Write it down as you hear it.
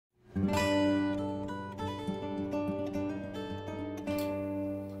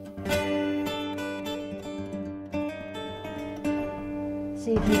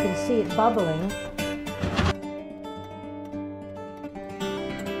See if you can see it bubbling.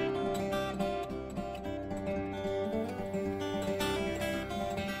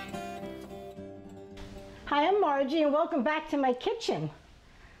 Hi, I'm Margie and welcome back to my kitchen.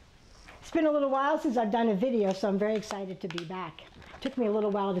 It's been a little while since I've done a video, so I'm very excited to be back. It took me a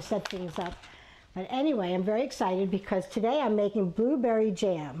little while to set things up. But anyway, I'm very excited because today I'm making blueberry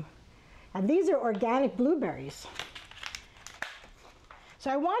jam. And these are organic blueberries. So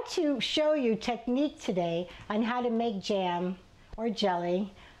I want to show you technique today on how to make jam or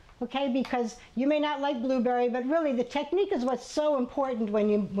jelly, okay? Because you may not like blueberry, but really the technique is what's so important when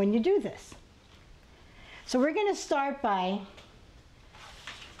you do this. So we're going to start by,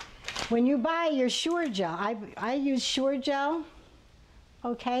 when you buy your Sure Gel, I use Sure Gel,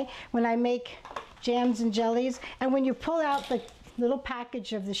 okay, when I make jams and jellies. And when you pull out the little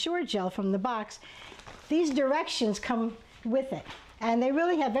package of the Sure Gel from the box, these directions come with it. And they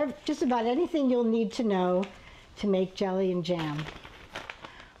really have just about anything you'll need to know to make jelly and jam.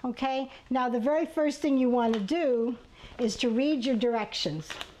 Okay, now the very first thing you want to do is to read your directions.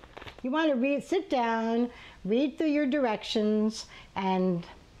 You want to sit down, read through your directions, and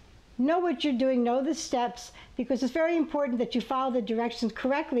know what you're doing, know the steps, because it's very important that you follow the directions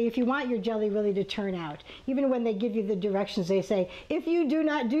correctly if you want your jelly really to turn out. Even when they give you the directions, they say, if you do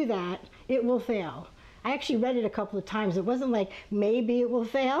not do that, it will fail. I actually read it a couple of times. It wasn't like, maybe it will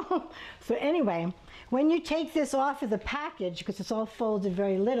fail. So anyway, when you take this off of the package, because it's all folded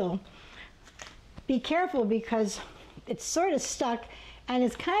very little, be careful because it's sort of stuck. And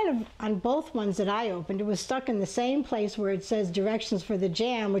it's kind of, on both ones that I opened, it was stuck in the same place where it says directions for the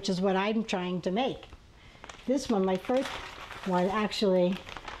jam, which is what I'm trying to make. This one, my first one, actually,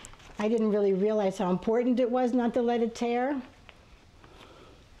 I didn't really realize how important it was not to let it tear.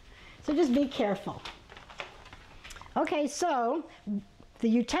 So just be careful. Okay, so the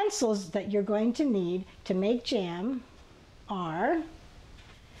utensils that you're going to need to make jam are,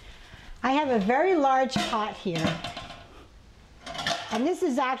 I have a very large pot here. And this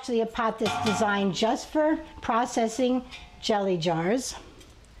is actually a pot that's designed just for processing jelly jars.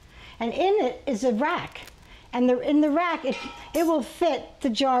 And in it is a rack. And in the rack, it will fit the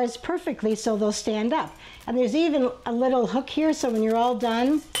jars perfectly so they'll stand up. And there's even a little hook here, so when you're all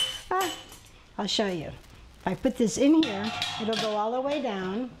done, I'll show you. If I put this in here, it'll go all the way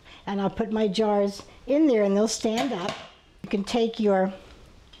down, and I'll put my jars in there and they'll stand up. You can take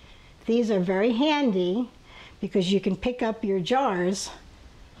these are very handy, because you can pick up your jars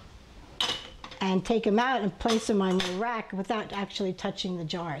and take them out and place them on your rack without actually touching the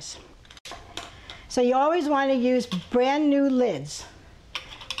jars. So you always want to use brand new lids.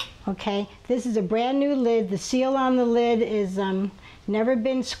 Okay, this is a brand new lid. The seal on the lid is never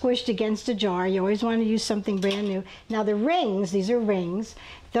been squished against a jar. You always want to use something brand new. Now the rings, these are rings,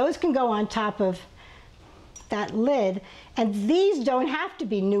 those can go on top of that lid, and these don't have to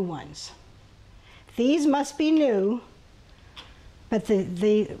be new ones. These must be new, but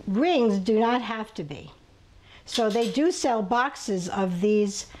the rings do not have to be. So they do sell boxes of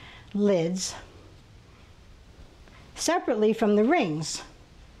these lids separately from the rings.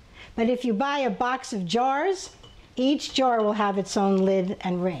 But if you buy a box of jars, each jar will have its own lid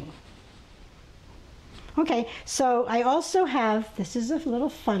and ring. Okay, so I also have, this is a little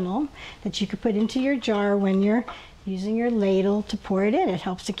funnel that you could put into your jar when you're using your ladle to pour it in. It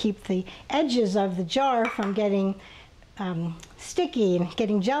helps to keep the edges of the jar from getting sticky and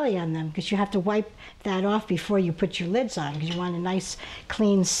getting jelly on them, because you have to wipe that off before you put your lids on, because you want a nice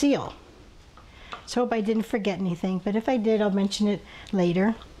clean seal. So I hope I didn't forget anything, but if I did, I'll mention it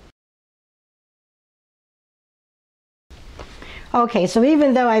later. Okay, so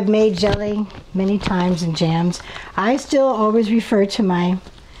even though I've made jelly many times and jams, I still always refer to my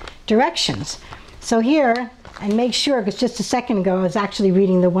directions. So here, and make sure, because just a second ago I was actually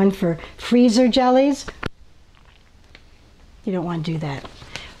reading the one for freezer jellies. You don't want to do that.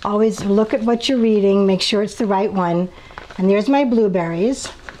 Always look at what you're reading, make sure it's the right one. And there's my blueberries.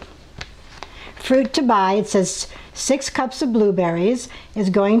 Fruit to buy, it says 6 cups of blueberries is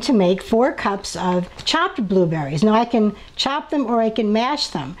going to make 4 cups of chopped blueberries. Now I can chop them or I can mash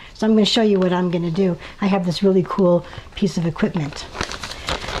them. So I'm going to show you what I'm going to do. I have this really cool piece of equipment.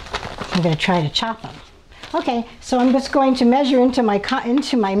 I'm going to try to chop them. Okay, so I'm just going to measure in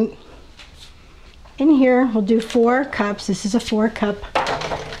here we'll do 4 cups. This is a 4-cup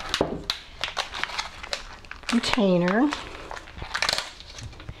container.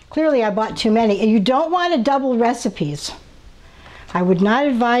 Clearly I bought too many. And you don't want to double recipes. I would not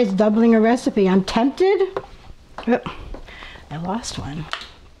advise doubling a recipe. I'm tempted. Oh, I lost one.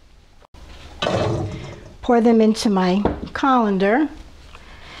 Pour them into my colander.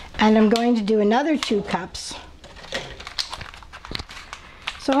 And I'm going to do another 2 cups.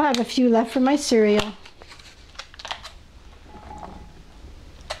 So I'll have a few left for my cereal.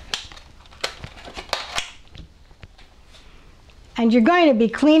 And you're going to be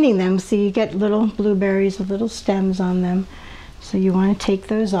cleaning them, so you get little blueberries with little stems on them. So you want to take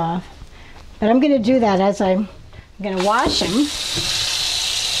those off. But I'm going to do that as I'm going to wash them.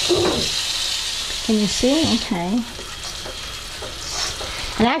 Can you see? Okay.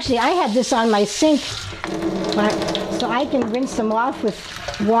 And actually, I had this on my sink, so I can rinse them off with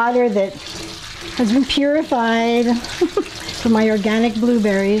water that has been purified from my organic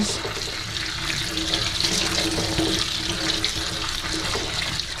blueberries.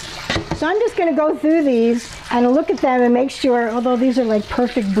 So I'm just going to go through these and look at them and make sure, although these are like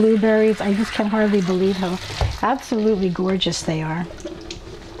perfect blueberries, I just can hardly believe how absolutely gorgeous they are.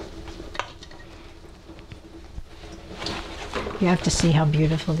 You have to see how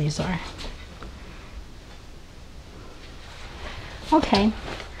beautiful these are. Okay,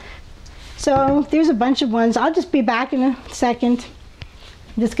 so there's a bunch of ones. I'll just be back in a second.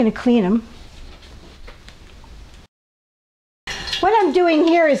 I'm just going to clean them. What I'm doing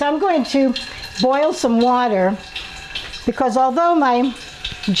here is I'm going to boil some water, because although my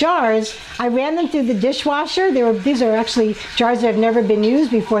jars, I ran them through the dishwasher. These are actually jars that have never been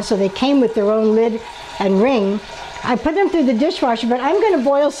used before, so they came with their own lid and ring. I put them through the dishwasher, but I'm going to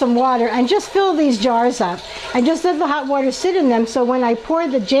boil some water and just fill these jars up. And just let the hot water sit in them, so when I pour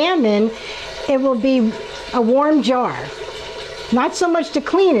the jam in, it will be a warm jar. Not so much to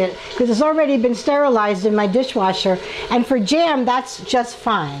clean it, because it's already been sterilized in my dishwasher. And for jam, that's just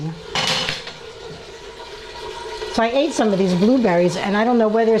fine. So I ate some of these blueberries, and I don't know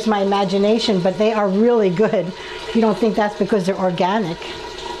whether it's my imagination, but they are really good. You don't think that's because they're organic.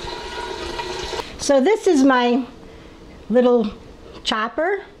 So this is my little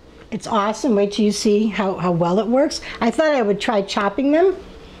chopper. It's awesome. Wait till you see how well it works. I thought I would try chopping them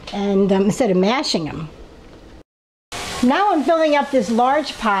and instead of mashing them. Now I'm filling up this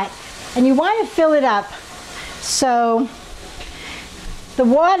large pot, and you want to fill it up so the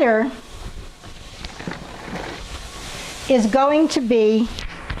water is going to be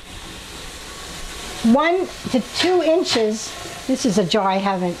 1 to 2 inches. This is a jar I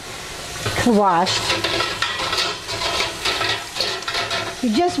haven't washed.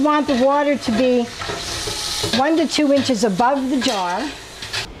 You just want the water to be 1 to 2 inches above the jar.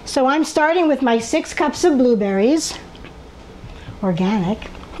 So I'm starting with my 6 cups of blueberries, organic,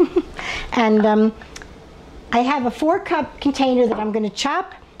 and I have a 4-cup container that I'm going to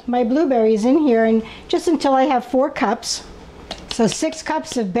chop my blueberries in here, and just until I have 4 cups. So 6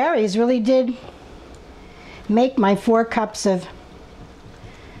 cups of berries really did make my 4 cups of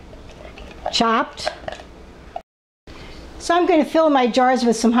chopped. So I'm going to fill my jars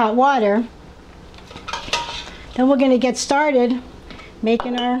with some hot water. Then we're going to get started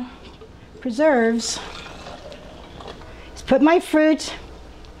making our preserves. Just put my fruit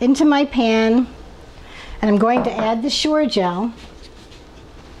into my pan, and I'm going to add the Sure Gel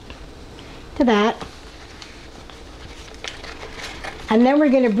to that. And then we're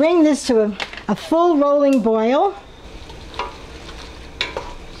going to bring this to a full rolling boil.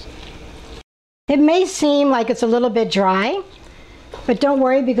 It may seem like it's a little bit dry, but don't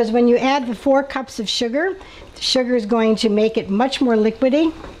worry, because when you add the 4 cups of sugar, the sugar is going to make it much more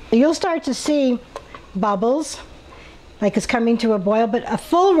liquidy. You'll start to see bubbles, like it's coming to a boil, but a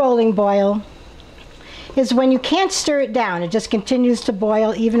full rolling boil is when you can't stir it down. It just continues to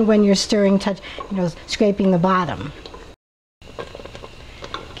boil even when you're stirring, scraping the bottom.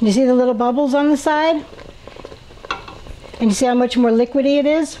 Can you see the little bubbles on the side? And you see how much more liquidy it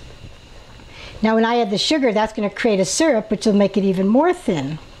is? Now when I add the sugar, that's going to create a syrup, which will make it even more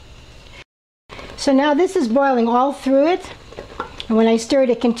thin. So now this is boiling all through it, and when I stir it,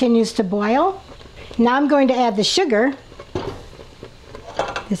 it continues to boil. Now I'm going to add the sugar.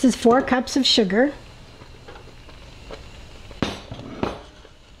 This is 4 cups of sugar.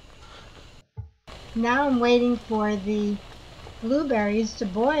 Now I'm waiting for the blueberries to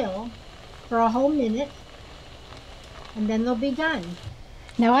boil for a whole minute, and then they'll be done.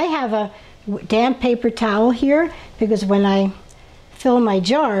 Now I have a damp paper towel here, because when I fill my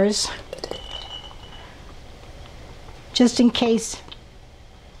jars, just in case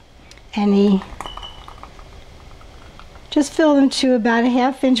any, just fill them to about a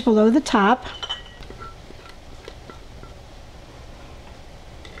 1/2 inch below the top.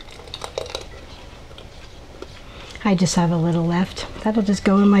 I just have a little left. That'll just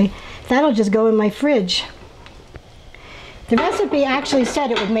go in my fridge. The recipe actually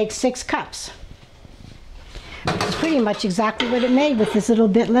said it would make 6 cups. It's pretty much exactly what it made with this little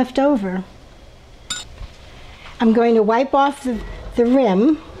bit left over. I'm going to wipe off the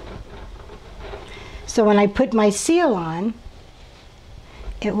rim, so when I put my seal on,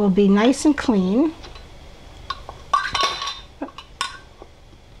 it will be nice and clean.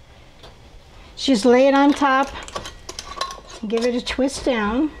 Just lay it on top, give it a twist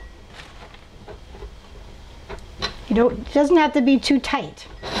down. It doesn't have to be too tight.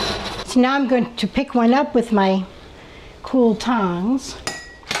 So now I'm going to pick one up with my cool tongs.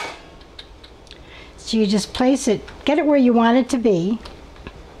 So you just place it, get it where you want it to be,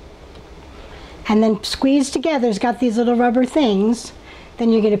 and then squeeze together. It's got these little rubber things.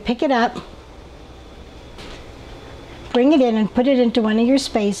 Then you're going to pick it up, bring it in and put it into one of your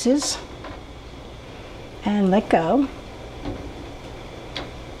spaces, and let go.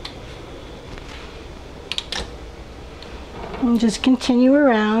 And just continue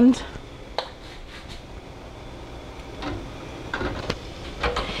around.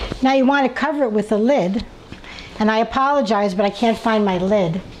 Now you want to cover it with a lid, and I apologize, but I can't find my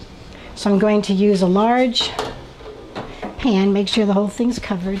lid. So I'm going to use a large pan, make sure the whole thing's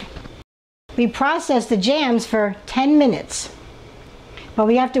covered. We process the jams for 10 minutes, but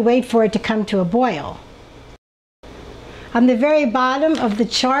we have to wait for it to come to a boil. On the very bottom of the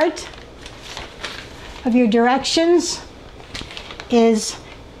chart of your directions is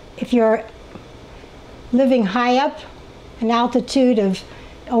if you're living high up, an altitude of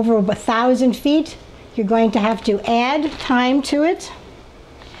over 1,000 feet, you're going to have to add time to it.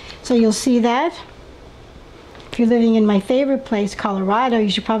 So you'll see that. If you're living in my favorite place, Colorado, you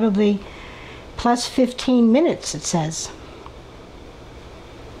should probably plus 15 minutes, it says.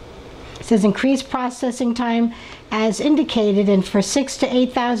 It says increase processing time as indicated, and for 6,000 to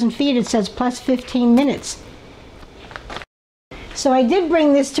 8,000 feet, it says plus 15 minutes. So I did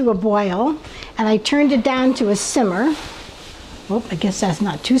bring this to a boil, and I turned it down to a simmer. Oh, I guess that's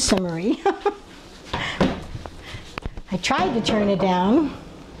not too simmery. I tried to turn it down.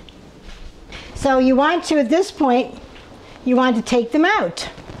 So you want to, at this point, you want to take them out.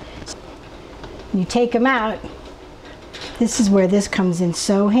 You take them out. This is where this comes in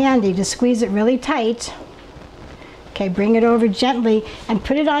so handy, to squeeze it really tight. Okay, bring it over gently and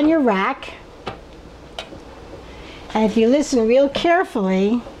put it on your rack. And if you listen real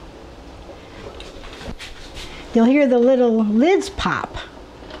carefully, you'll hear the little lids pop.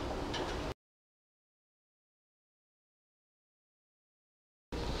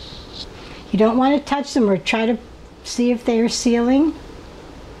 You don't want to touch them or try to see if they are sealing.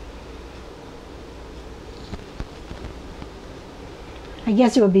 I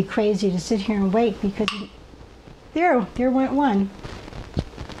guess it would be crazy to sit here and wait, because there went one.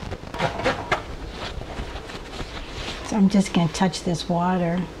 So I'm just going to touch this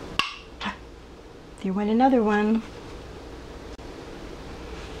water. There went another one.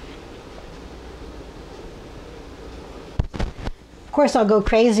 Of course, I'll go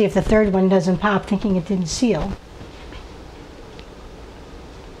crazy if the third one doesn't pop, thinking it didn't seal.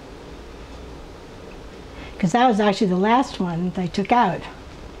 Because that was actually the last one that I took out,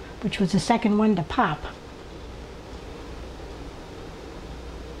 which was the second one to pop.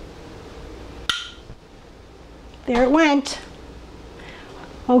 There it went.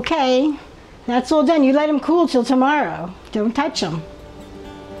 Okay, that's all done. You let them cool till tomorrow. Don't touch them.